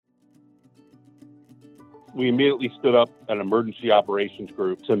We immediately stood up an emergency operations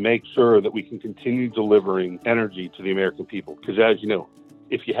group to make sure that we can continue delivering energy to the American people. Because as you know,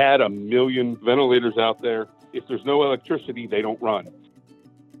 if you had 1 million ventilators out there, if there's no electricity, they don't run.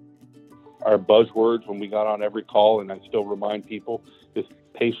 Our buzzwords when we got on every call, and I still remind people, is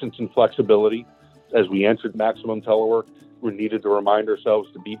patience and flexibility. As we entered maximum telework, we needed to remind ourselves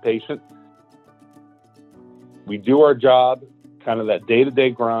to be patient. We do our job, kind of that day-to-day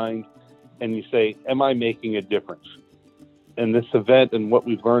grind, and you say, am I making a difference? And this event and what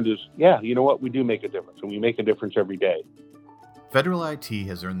we've learned is, yeah, you know what? We do make a difference, and we make a difference every day. Federal IT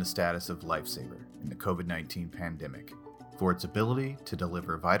has earned the status of lifesaver in the COVID-19 pandemic for its ability to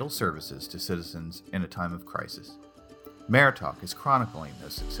deliver vital services to citizens in a time of crisis. Meritalk is chronicling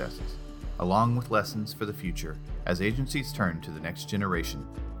those successes, along with lessons for the future as agencies turn to the next generation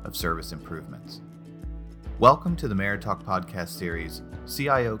of service improvements. Welcome to the Meritalk podcast series,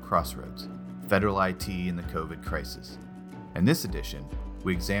 CIO Crossroads, Federal IT in the COVID Crisis. In this edition,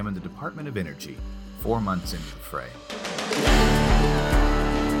 we examine the Department of Energy 4 months into the fray.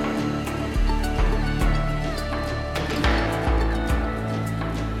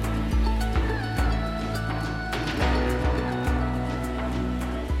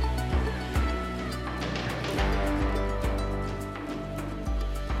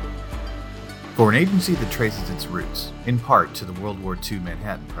 For an agency that traces its roots, in part, to the World War II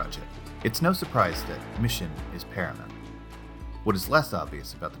Manhattan Project, it's no surprise that mission is paramount. What is less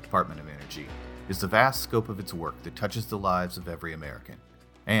obvious about the Department of Energy is the vast scope of its work that touches the lives of every American,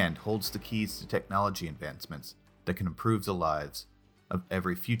 and holds the keys to technology advancements that can improve the lives of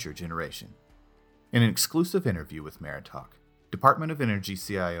every future generation. In an exclusive interview with Meritalk, Department of Energy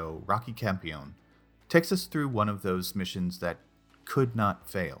CIO Rocky Campione takes us through one of those missions that could not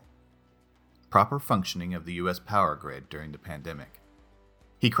fail: proper functioning of the U.S. power grid during the pandemic.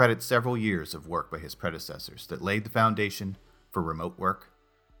 He credits several years of work by his predecessors that laid the foundation for remote work,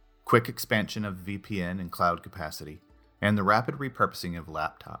 quick expansion of VPN and cloud capacity, and the rapid repurposing of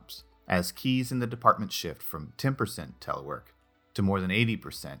laptops as keys in the department's shift from 10% telework to more than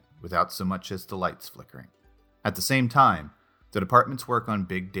 80% without so much as the lights flickering. At the same time, the department's work on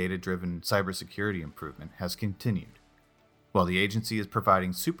big data-driven cybersecurity improvement has continued, while the agency is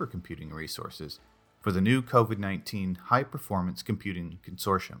providing supercomputing resources for the new COVID-19 High-Performance Computing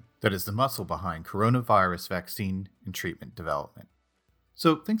Consortium that is the muscle behind coronavirus vaccine and treatment development.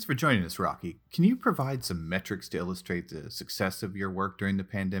 So thanks for joining us, Rocky. Can you provide some metrics to illustrate the success of your work during the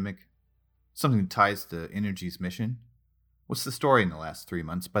pandemic? Something that ties to Energy's mission? What's the story in the last 3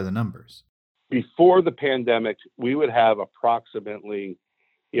 months by the numbers? Before the pandemic, we would have approximately,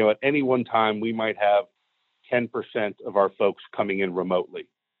 at any one time, we might have 10% of our folks coming in remotely.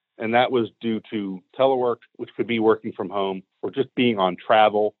 And that was due to telework, which could be working from home or just being on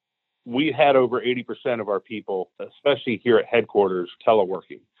travel. We had over 80% of our people, especially here at headquarters,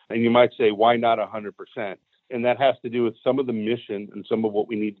 teleworking. And you might say, why not 100%? And that has to do with some of the mission and some of what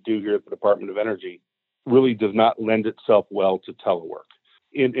we need to do here at the Department of Energy really does not lend itself well to telework.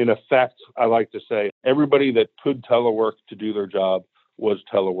 In effect, I like to say everybody that could telework to do their job was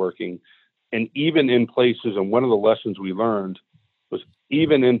teleworking. And even in places, and one of the lessons we learned was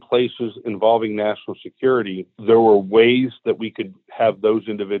even in places involving national security, there were ways that we could have those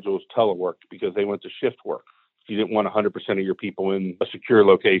individuals telework because they went to shift work. You didn't want 100% of your people in a secure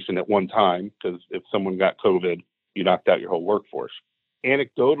location at one time, because if someone got COVID, you knocked out your whole workforce.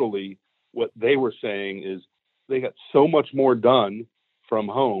 Anecdotally, what they were saying is they got so much more done from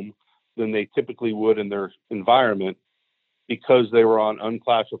home than they typically would in their environment, because they were on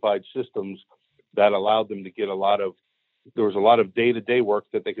unclassified systems that allowed them to get there was a lot of day-to-day work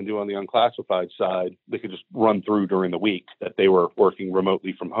that they can do on the unclassified side. They could just run through during the week that they were working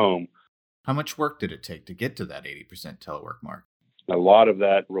remotely from home. How much work did it take to get to that 80% telework mark? A lot of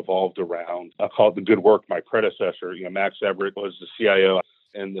that revolved around, I call it the good work. My predecessor, Max Everett, was the CIO,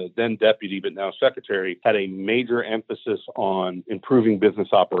 and the then deputy, but now secretary, had a major emphasis on improving business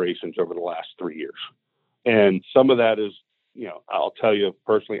operations over the last 3 years. And some of that is, I'll tell you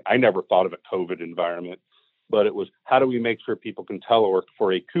personally, I never thought of a COVID environment, but it was how do we make sure people can telework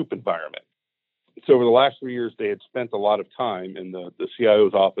for a COOP environment? So over the last 3 years, they had spent a lot of time in the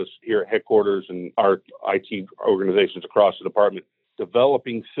CIO's office here at headquarters and our IT organizations across the department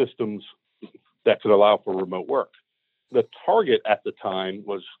developing systems that could allow for remote work. The target at the time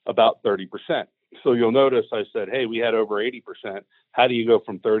was about 30%. So you'll notice I said, hey, we had over 80%. How do you go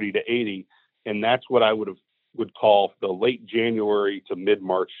from 30 to 80? And that's what I would call the late January to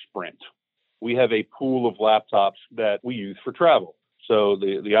mid-March sprint. We have a pool of laptops that we use for travel. So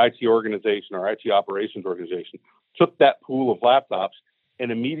the IT organization, our IT operations organization, took that pool of laptops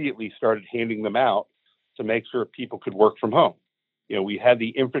and immediately started handing them out to make sure people could work from home. We had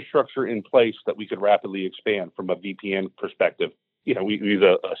the infrastructure in place that we could rapidly expand from a VPN perspective. We use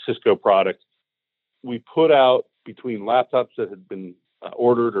a Cisco product. We put out between laptops that had been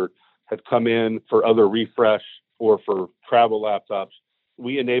ordered or had come in for other refresh or for travel laptops,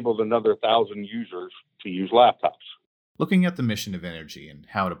 we enabled another 1,000 users to use laptops. Looking at the mission of energy and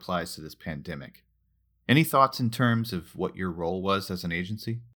how it applies to this pandemic, any thoughts in terms of what your role was as an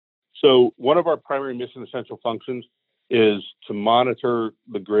agency? So one of our primary mission essential functions is to monitor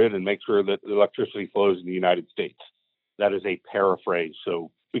the grid and make sure that the electricity flows in the United States. That is a paraphrase. So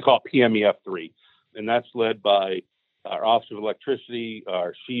we call it PMEF3, and that's led by our Office of Electricity,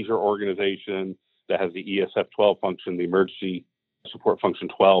 our CESAR organization that has the ESF 12 function, the Emergency Support Function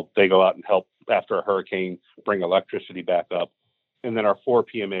 12. They go out and help after a hurricane bring electricity back up. And then our 4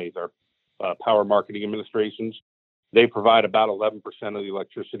 PMAs, our Power Marketing Administrations, they provide about 11% of the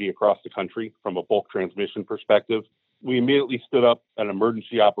electricity across the country from a bulk transmission perspective. We immediately stood up an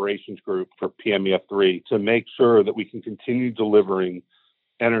emergency operations group for PMEF3 to make sure that we can continue delivering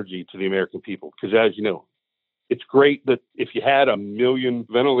energy to the American people. Because as you know, it's great that if you had 1 million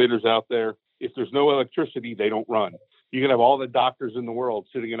ventilators out there, if there's no electricity, they don't run. You can have all the doctors in the world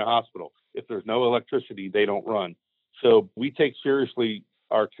sitting in a hospital. If there's no electricity, they don't run. So we take seriously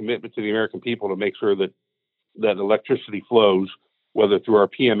our commitment to the American people to make sure that electricity flows, whether through our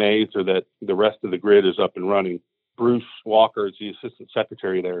PMAs or that the rest of the grid is up and running. Bruce Walker is the assistant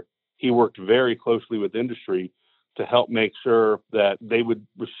secretary there. He worked very closely with industry to help make sure that they would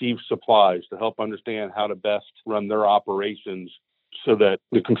receive supplies, to help understand how to best run their operations so that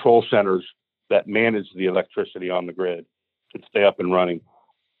the control centers that manage the electricity on the grid could stay up and running.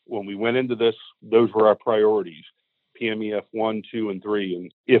 When we went into this, those were our priorities, PMEF 1, 2, and 3.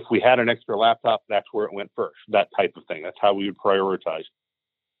 And if we had an extra laptop, that's where it went first, that type of thing. That's how we would prioritize.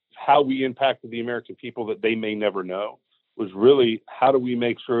 How we impacted the American people that they may never know was really how do we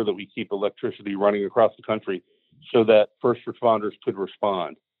make sure that we keep electricity running across the country so that first responders could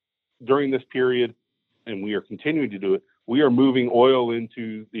respond. During this period, and we are continuing to do it, we are moving oil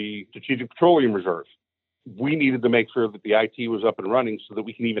into the Strategic Petroleum Reserve. We needed to make sure that the IT was up and running so that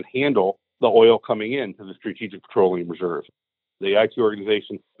we can even handle the oil coming into the Strategic Petroleum Reserve. The IT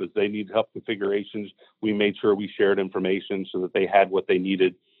organization, because they need help configurations, we made sure we shared information so that they had what they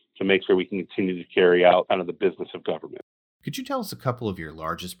needed to make sure we can continue to carry out kind of the business of government. Could you tell us a couple of your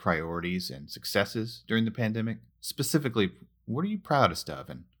largest priorities and successes during the pandemic? Specifically, what are you proudest of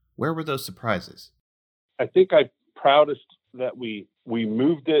and where were those surprises? I think I'm proudest that we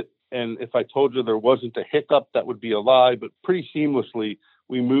moved it. And if I told you there wasn't a hiccup, that would be a lie, but pretty seamlessly,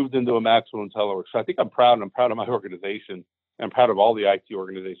 we moved into a Maxwell and Telework. So I think I'm proud of my organization. I'm proud of all the IT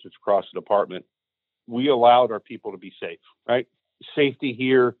organizations across the department. We allowed our people to be safe, right? Safety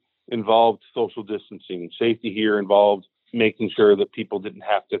here involved social distancing. Safety here involved making sure that people didn't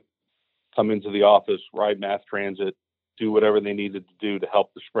have to come into the office, ride mass transit, do whatever they needed to do to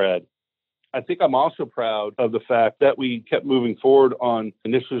help the spread. I think I'm also proud of the fact that we kept moving forward on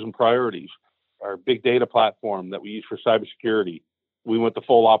initiatives and priorities. Our big data platform that we use for cybersecurity, we went to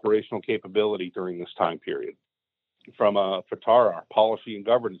full operational capability during this time period. From FITARA, our policy and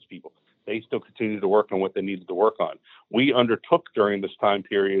governance people, they still continue to work on what they needed to work on. We undertook during this time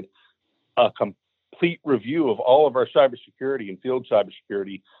period a complete review of all of our cybersecurity and field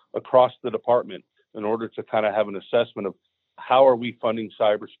cybersecurity across the department in order to kind of have an assessment of how are we funding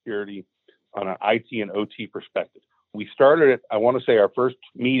cybersecurity on an IT and OT perspective. We started it, I want to say our first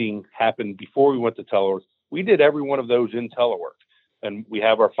meeting happened before we went to Telework. We did every one of those in Telework, and we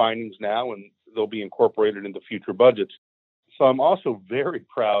have our findings now, and they'll be incorporated into future budgets. So I'm also very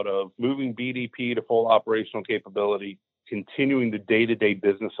proud of moving BDP to full operational capability, continuing the day-to-day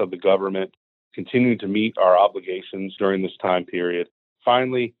business of the government, continuing to meet our obligations during this time period.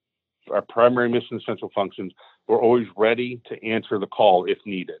 Finally, our primary mission essential functions were always ready to answer the call if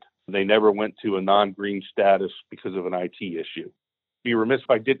needed. They never went to a non-green status because of an IT issue. Be remiss if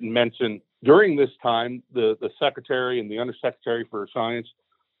I didn't mention, during this time, the Secretary and the Undersecretary for Science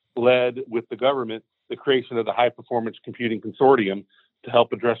led with the government the creation of the High Performance Computing Consortium to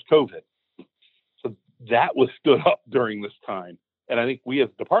help address COVID. So that was stood up during this time. And I think we as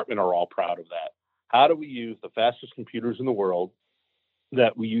a department are all proud of that. How do we use the fastest computers in the world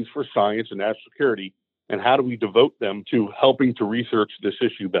that we use for science and national security, and how do we devote them to helping to research this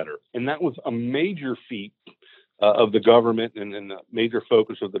issue better? And that was a major feat of the government and a major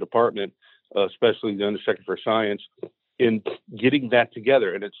focus of the department, especially the Undersecretary for Science, in getting that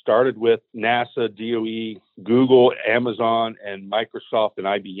together. And it started with NASA, DOE, Google, Amazon, and Microsoft and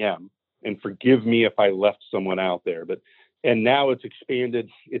IBM. And forgive me if I left someone out there, and now it's expanded.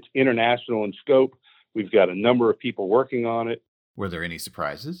 It's international in scope. We've got a number of people working on it. Were there any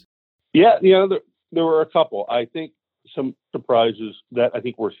surprises? Yeah, there were a couple. I think some surprises that I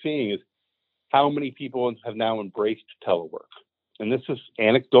think we're seeing is how many people have now embraced telework. And this is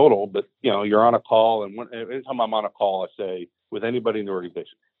anecdotal, but you're on a call, and anytime I'm on a call, I say with anybody in the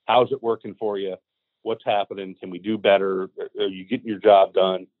organization, how's it working for you? What's happening? Can we do better? Are you getting your job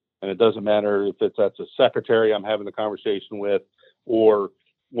done? And it doesn't matter if that's a secretary I'm having the conversation with, or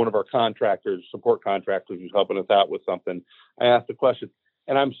one of our contractors, support contractors who's helping us out with something. I ask the question,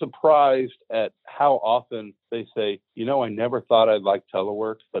 and I'm surprised at how often they say, I never thought I'd like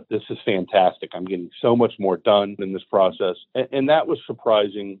telework, but this is fantastic. I'm getting so much more done in this process. And that was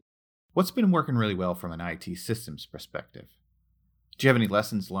surprising. What's been working really well from an IT systems perspective? Do you have any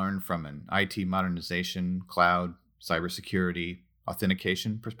lessons learned from an IT modernization, cloud, cybersecurity,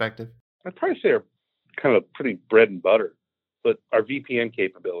 authentication perspective? I'd probably say are kind of pretty bread and butter, but our VPN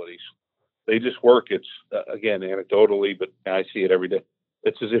capabilities, they just work. It's, again, anecdotally, but I see it every day.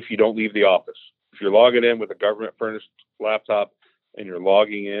 It's as if you don't leave the office. If you're logging in with a government-furnished laptop and you're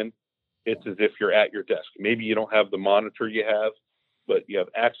logging in, it's as if you're at your desk. Maybe you don't have the monitor you have, but you have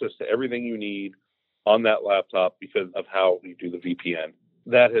access to everything you need on that laptop because of how we do the VPN.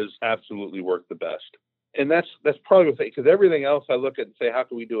 That has absolutely worked the best. And that's probably the thing, because everything else I look at and say, how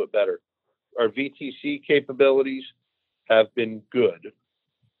can we do it better? Our VTC capabilities have been good,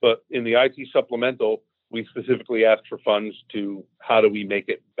 but in the IT supplemental, we specifically asked for funds to how do we make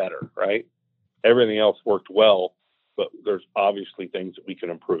it better, right? Everything else worked well, but there's obviously things that we can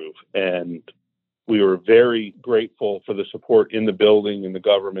improve. And we were very grateful for the support in the building, in the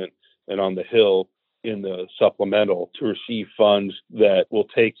government, and on the Hill in the supplemental to receive funds that will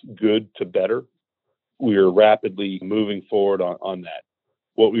take good to better. We are rapidly moving forward on that.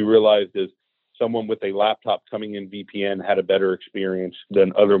 What we realized is someone with a laptop coming in VPN had a better experience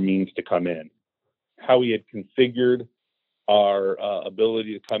than other means to come in. How we had configured our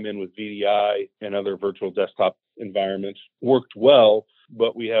ability to come in with VDI and other virtual desktop environments worked well,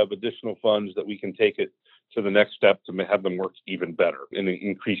 but we have additional funds that we can take it to the next step to have them work even better and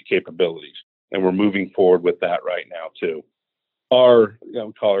increase capabilities. And we're moving forward with that right now too. Our,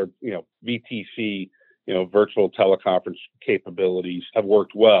 we call our, VTC, virtual teleconference capabilities have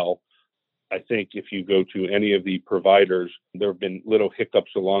worked well. I think if you go to any of the providers, there have been little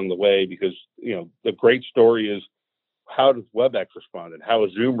hiccups along the way because, the great story is how does WebEx responded? How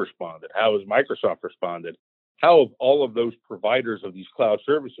has Zoom responded? How has Microsoft responded? How have all of those providers of these cloud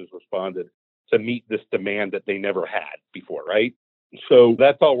services responded to meet this demand that they never had before, right? So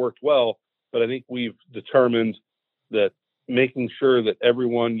that's all worked well, but I think we've determined that making sure that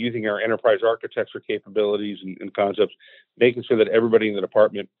everyone using our enterprise architecture capabilities and concepts, making sure that everybody in the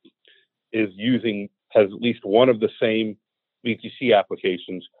department has at least one of the same VTC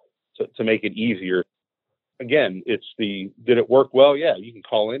applications to make it easier. Again, it's did it work well? Yeah, you can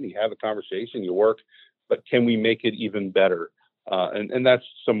call in, you have a conversation, you work, but can we make it even better? And that's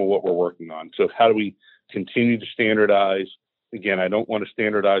some of what we're working on. So how do we continue to standardize? Again, I don't want to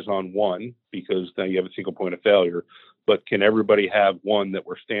standardize on one because then you have a single point of failure, but can everybody have one that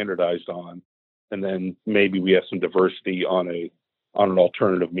we're standardized on? And then maybe we have some diversity on an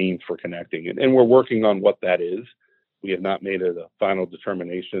alternative means for connecting. And we're working on what that is. We have not made a final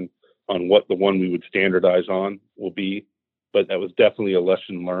determination on what the one we would standardize on will be, but that was definitely a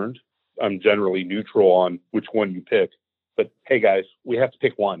lesson learned. I'm generally neutral on which one you pick, but hey guys, we have to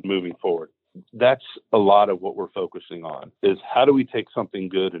pick one moving forward. That's a lot of what we're focusing on is how do we take something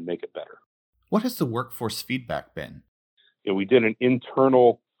good and make it better? What has the workforce feedback been? We did an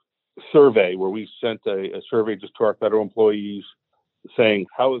internal survey where we sent a survey just to our federal employees saying,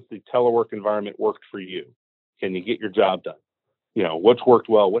 how has the telework environment worked for you? Can you get your job done? What's worked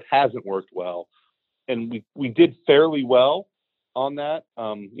well, what hasn't worked well. And we did fairly well on that.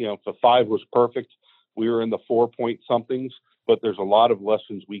 The 5 was perfect. We were in the 4-point somethings, but there's a lot of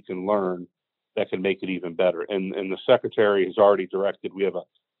lessons we can learn that can make it even better. And the secretary has already directed, we have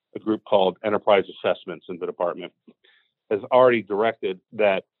a group called Enterprise Assessments in the department, has already directed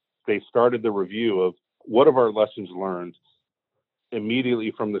that they started the review of what of our lessons learned.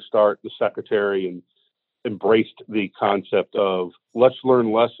 Immediately from the start, the secretary embraced the concept of let's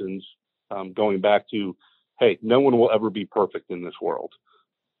learn lessons, going back to, hey, no one will ever be perfect in this world,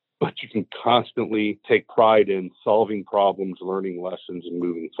 but you can constantly take pride in solving problems, learning lessons, and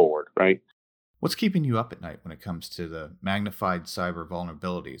moving forward, right? What's keeping you up at night when it comes to the magnified cyber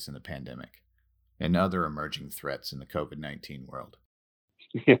vulnerabilities in the pandemic and other emerging threats in the COVID-19 world?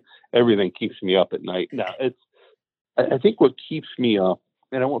 Everything keeps me up at night. No, I think what keeps me up,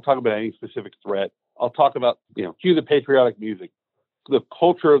 and I won't talk about any specific threat, I'll talk about, cue the patriotic music, the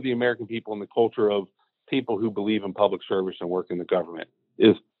culture of the American people and the culture of people who believe in public service and work in the government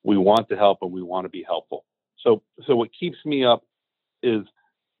is we want to help and we want to be helpful. So what keeps me up is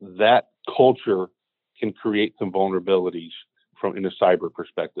that culture can create some vulnerabilities from in a cyber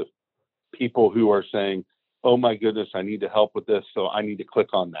perspective. People who are saying, "Oh my goodness, I need to help with this, so I need to click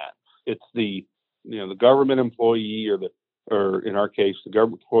on that." It's the government employee or in our case the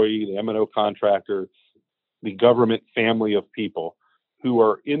government employee, the M&O contractor, the government family of people who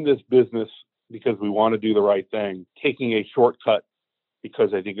are in this business because we want to do the right thing, taking a shortcut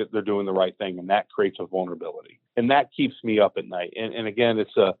because I think that they're doing the right thing, and that creates a vulnerability, and that keeps me up at night. And again,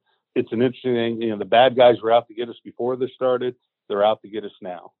 it's an interesting thing. The bad guys were out to get us before this started; they're out to get us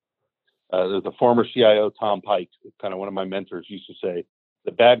now. There's a former CIO, Tom Pike, kind of one of my mentors, used to say,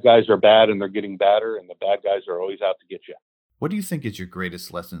 "The bad guys are bad, and they're getting badder, and the bad guys are always out to get you." What do you think is your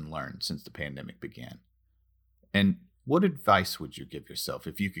greatest lesson learned since the pandemic began? And what advice would you give yourself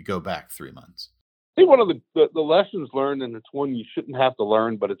if you could go back 3 months? I think one of the lessons learned, and it's one you shouldn't have to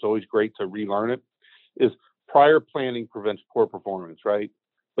learn, but it's always great to relearn it, is prior planning prevents poor performance, right?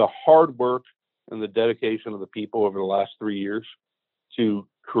 The hard work and the dedication of the people over the last 3 years to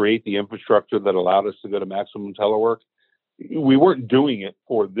create the infrastructure that allowed us to go to maximum telework, we weren't doing it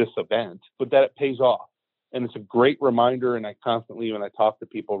for this event, but that it pays off. And it's a great reminder, and I constantly, when I talk to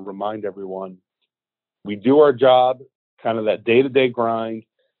people, remind everyone, we do our job, kind of that day-to-day grind,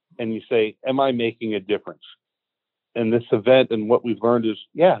 and you say, am I making a difference? And this event and what we've learned is,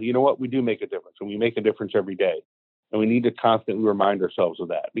 yeah, you know what? We do make a difference, and we make a difference every day. And we need to constantly remind ourselves of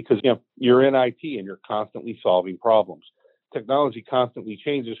that because you're in IT and you're constantly solving problems. Technology constantly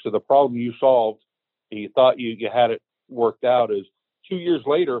changes. So the problem you solved and you thought you had it worked out is 2 years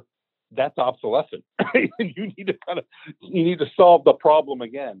later, that's obsolescent. And you need to solve the problem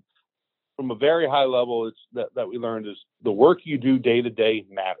again. From a very high level, it's that we learned is the work you do day to day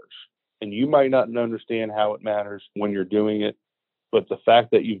matters. And you might not understand how it matters when you're doing it, but the fact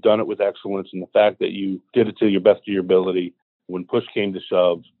that you've done it with excellence and the fact that you did it to your best of your ability, when push came to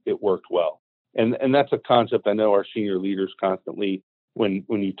shove, it worked well. And that's a concept I know our senior leaders constantly, when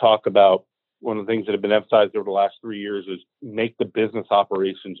you talk about one of the things that have been emphasized over the last 3 years is make the business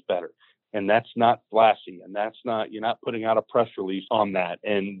operations better. And that's not flashy. And you're not putting out a press release on that.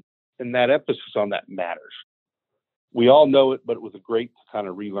 And that emphasis on that matters. We all know it, but it was great to kind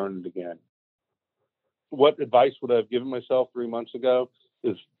of relearn it again. What advice would I have given myself 3 months ago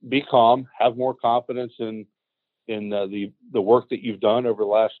is be calm, have more confidence in the work that you've done over the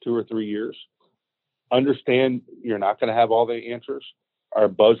last 2 or 3 years. Understand you're not going to have all the answers. Our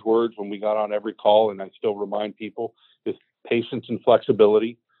buzzwords when we got on every call, and I still remind people, is patience and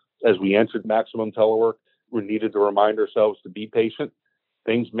flexibility. As we entered maximum telework, we needed to remind ourselves to be patient.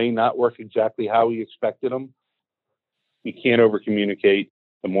 Things may not work exactly how we expected them. You can't over communicate.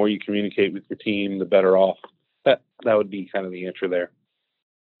 The more you communicate with your team, the better off. That would be kind of the answer there.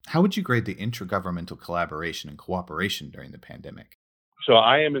 How would you grade the intergovernmental collaboration and cooperation during the pandemic? So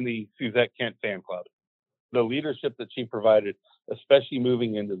I am in the Suzette Kent fan club. The leadership that she provided, especially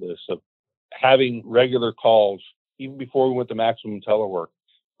moving into this, of having regular calls, even before we went to maximum telework,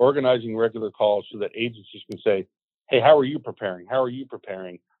 organizing regular calls so that agencies can say, hey, how are you preparing? How are you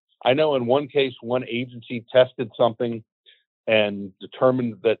preparing? I know in one case, one agency tested something and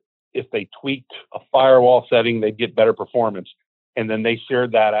determined that if they tweaked a firewall setting, they'd get better performance. And then they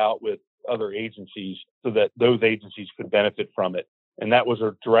shared that out with other agencies so that those agencies could benefit from it. And that was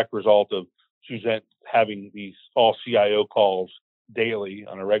a direct result of Suzette having these all CIO calls daily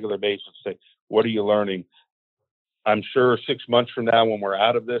on a regular basis to say, what are you learning? I'm sure 6 months from now, when we're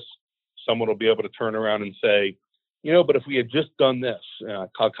out of this, someone will be able to turn around and say, but if we had just done this,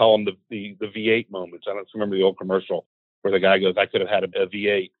 I'll call them the V8 moments. I don't remember the old commercial where the guy goes, I could have had a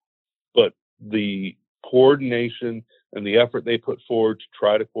V8. But the coordination and the effort they put forward to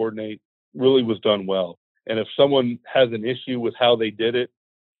try to coordinate really was done well. And if someone has an issue with how they did it,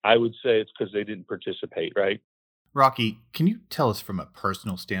 I would say it's because they didn't participate, right? Rocky, can you tell us from a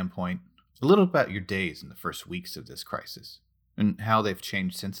personal standpoint a little about your days in the first weeks of this crisis and how they've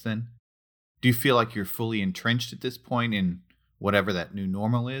changed since then? Do you feel like you're fully entrenched at this point in whatever that new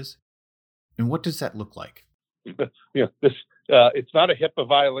normal is? And what does that look like? It's not a HIPAA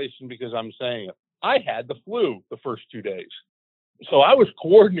violation because I'm saying it. I had the flu the first 2 days. So I was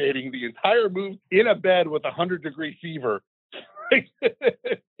coordinating the entire move in a bed with 100-degree fever.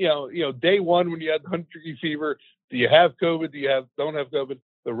 Day one when you had 100-degree fever, do you have COVID? Don't have COVID?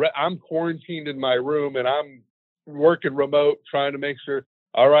 I'm quarantined in my room and I'm working remote, trying to make sure,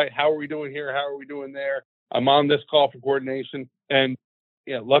 all right, how are we doing here? How are we doing there? I'm on this call for coordination. And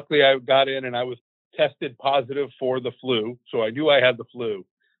luckily I got in and I was tested positive for the flu. So I knew I had the flu.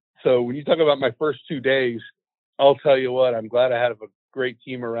 So when you talk about my first 2 days, I'll tell you what, I'm glad I had a great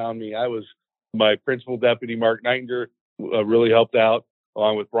team around me. My principal deputy, Mark Nightinger, really helped out,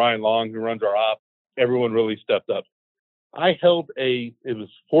 along with Brian Long, who runs our op. Everyone really stepped up. It was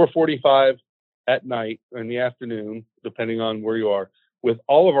 4:45 at night or in the afternoon, depending on where you are, with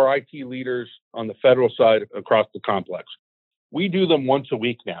all of our IT leaders on the federal side across the complex. We do them once a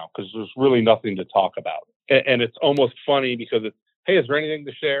week now because there's really nothing to talk about. And it's almost funny because hey, is there anything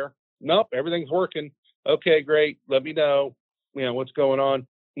to share? Nope, everything's working. Okay, great. Let me know, what's going on.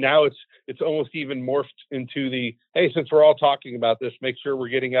 Now it's almost even morphed into hey, since we're all talking about this, make sure we're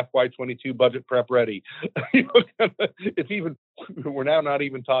getting FY22 budget prep ready. We're now not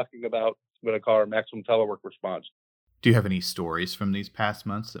even talking about what I call our maximum telework response. Do you have any stories from these past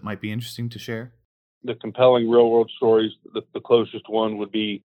months that might be interesting to share? The compelling real world stories, the closest one would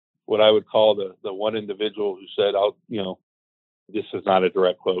be what I would call the one individual who said, this is not a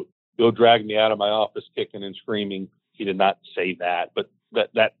direct quote, "You'll drag me out of my office kicking and screaming." He did not say that, but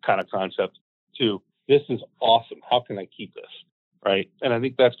that kind of concept too. This is awesome. How can I keep this? Right. And I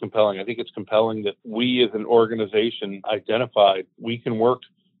think that's compelling. I think it's compelling that we as an organization identified we can work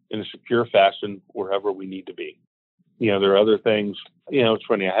in a secure fashion wherever we need to be. There are other things, it's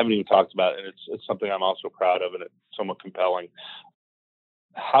funny, I haven't even talked about it. It's something I'm also proud of, and it's somewhat compelling.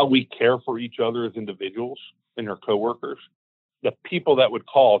 How we care for each other as individuals and our coworkers, the people that would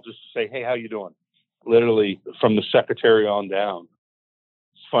call just to say, "Hey, how you doing?" Literally from the secretary on down.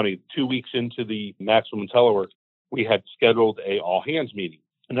 It's funny, 2 weeks into the maximum telework, we had scheduled a all hands meeting,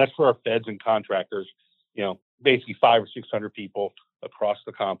 and that's for our feds and contractors, basically 500 or 600 people across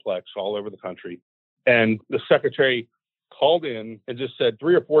the complex all over the country. And the secretary called in and just said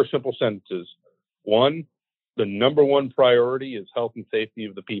 3 or 4 simple sentences. One, the number one priority is health and safety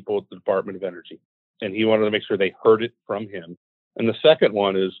of the people at the Department of Energy. And he wanted to make sure they heard it from him. And the second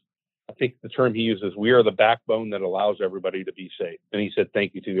one is, I think the term he uses, we are the backbone that allows everybody to be safe. And he said,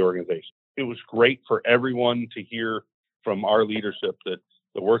 thank you to the organization. It was great for everyone to hear from our leadership that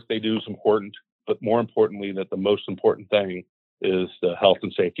the work they do is important, but more importantly, that the most important thing is the health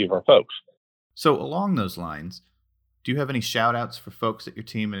and safety of our folks. So along those lines, do you have any shout outs for folks at your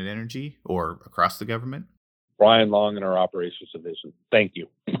team at Energy or across the government? Brian Long in our operations division. Thank you.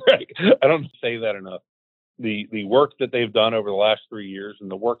 I don't say that enough. The work that they've done over the last 3 years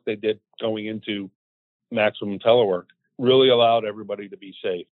and the work they did going into maximum telework really allowed everybody to be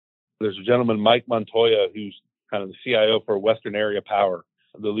safe. There's a gentleman, Mike Montoya, who's kind of the CIO for Western Area Power.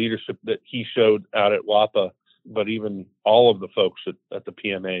 The leadership that he showed out at WAPA, but even all of the folks at the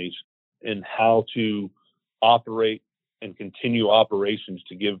PMAs, in how to operate and continue operations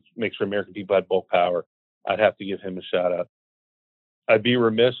to make sure American people had bulk power. I'd have to give him a shout out. I'd be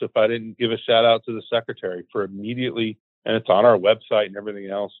remiss if I didn't give a shout out to the secretary for immediately, and it's on our website and everything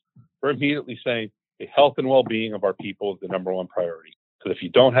else, for immediately saying the health and well-being of our people is the number one priority. Because if you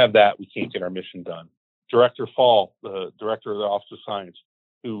don't have that, we can't get our mission done. Director Fall, the director of the Office of Science,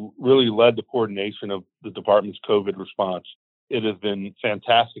 who really led the coordination of the department's COVID response. It has been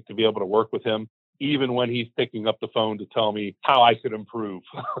fantastic to be able to work with him, even when he's picking up the phone to tell me how I could improve,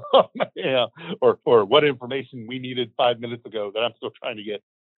 or what information we needed 5 minutes ago that I'm still trying to get.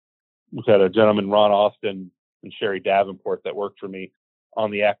 We've had a gentleman, Ron Austin, and Sherry Davenport, that worked for me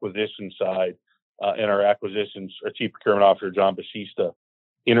on the acquisition side, and our Chief Procurement Officer, John Batista.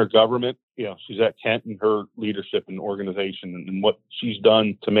 Intergovernment, Suzette Kent and her leadership and organization and what she's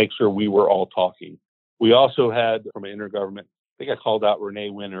done to make sure we were all talking. We also had, from an intergovernment, I think I called out Renee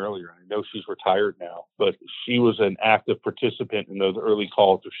Wynn earlier. I know she's retired now, but she was an active participant in those early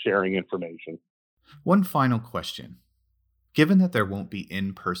calls of sharing information. One final question. Given that there won't be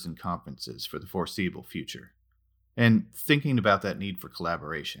in-person conferences for the foreseeable future, and thinking about that need for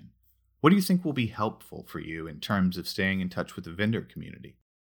collaboration, what do you think will be helpful for you in terms of staying in touch with the vendor community?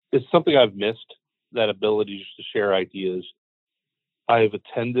 It's something I've missed, that ability just to share ideas. I have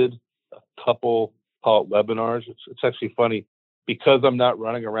attended a couple webinars. It's actually funny, because I'm not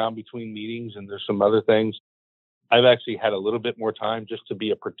running around between meetings and there's some other things, I've actually had a little bit more time just to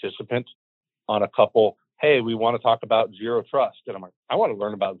be a participant on a couple. Hey, we want to talk about zero trust. And I'm like, I want to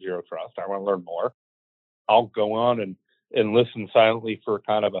learn about zero trust. I want to learn more. I'll go on and listen silently for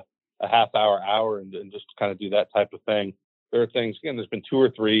kind of a half hour, and just kind of do that type of thing. There are things, again, there's been 2 or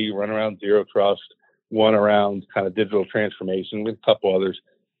 3 run around zero trust, one around kind of digital transformation, with a couple others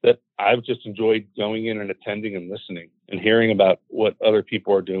that I've just enjoyed going in and attending and listening and hearing about what other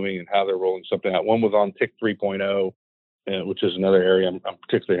people are doing and how they're rolling something out. One was on TIC 3.0, which is another area I'm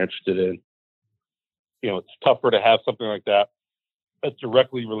particularly interested in. It's tougher to have something like that that's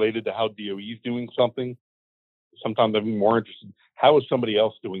directly related to how DOE is doing something Sometimes I'm more interested. How is somebody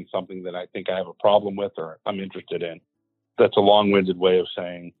else doing something that I think I have a problem with or I'm interested in? That's a long-winded way of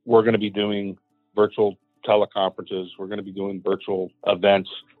saying we're going to be doing virtual teleconferences. We're going to be doing virtual events,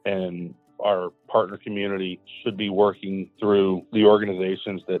 and our partner community should be working through the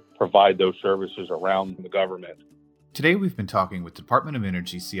organizations that provide those services around the government. Today we've been talking with Department of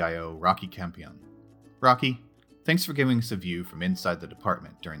Energy CIO Rocky Campion. Rocky, thanks for giving us a view from inside the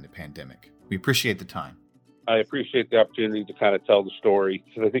department during the pandemic. We appreciate the time. I appreciate the opportunity to kind of tell the story,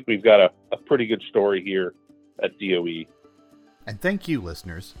 because I think we've got a pretty good story here at DOE. And thank you,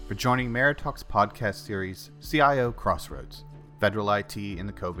 listeners, for joining Meritalk's podcast series, CIO Crossroads, Federal IT in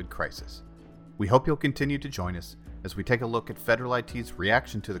the COVID Crisis. We hope you'll continue to join us as we take a look at Federal IT's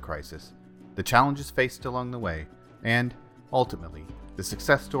reaction to the crisis, the challenges faced along the way, and, ultimately, the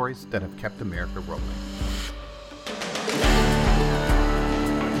success stories that have kept America rolling.